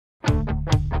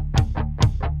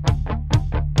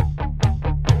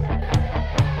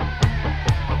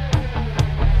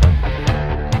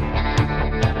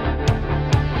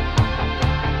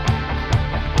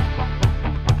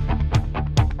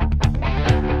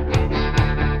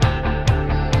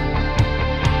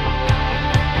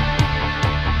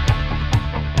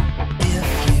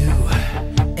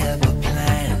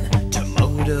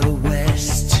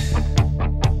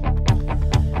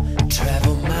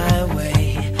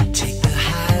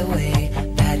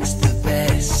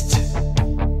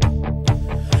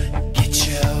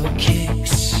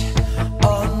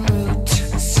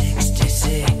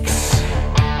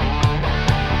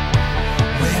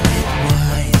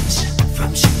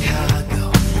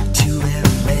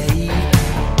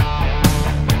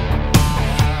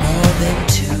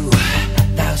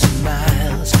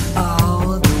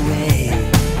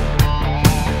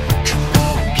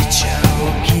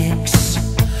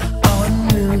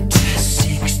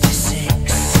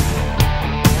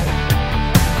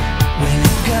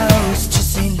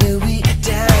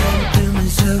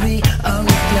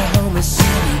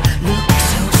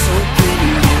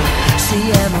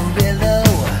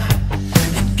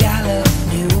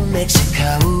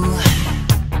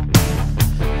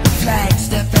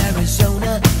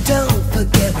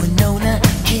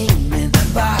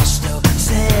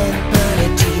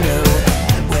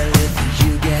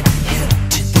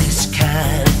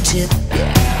tip,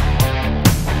 yeah.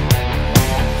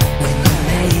 When you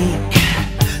make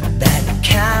that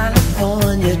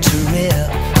California trip,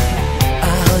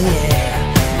 oh yeah,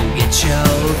 get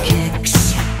your kicks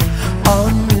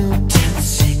on Route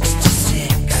 66.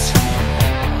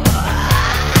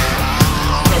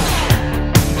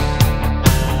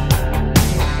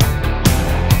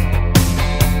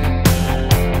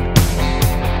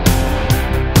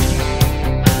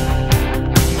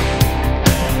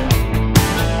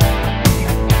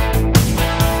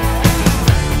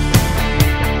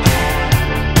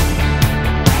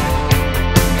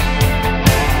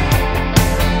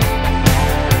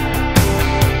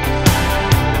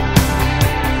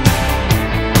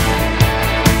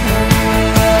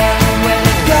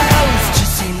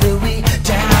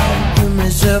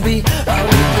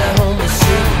 Oklahoma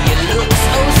City, you look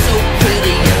so, so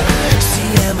pretty.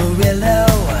 See Amarillo,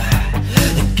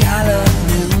 Gallup,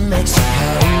 New Mexico,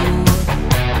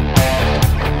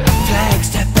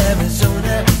 Flagstaff,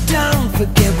 Arizona, don't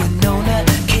forget Winona,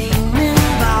 Kingman,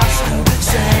 Bosco,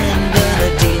 San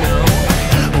Bernardino.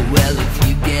 Well, if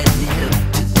you get hip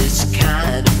to this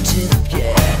kind of tip,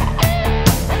 yeah,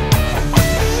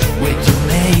 when you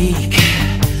make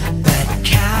that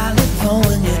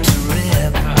California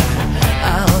trip,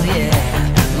 oh yeah,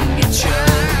 get your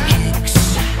kicks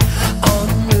on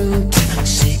Route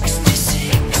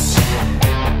 66.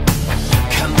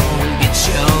 Come on, get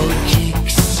your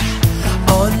kicks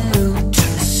on Route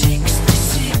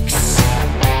 66.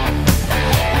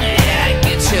 Yeah,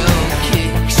 get your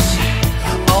kicks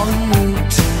on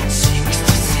Route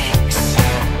 66.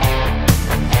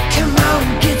 Come on,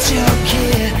 get your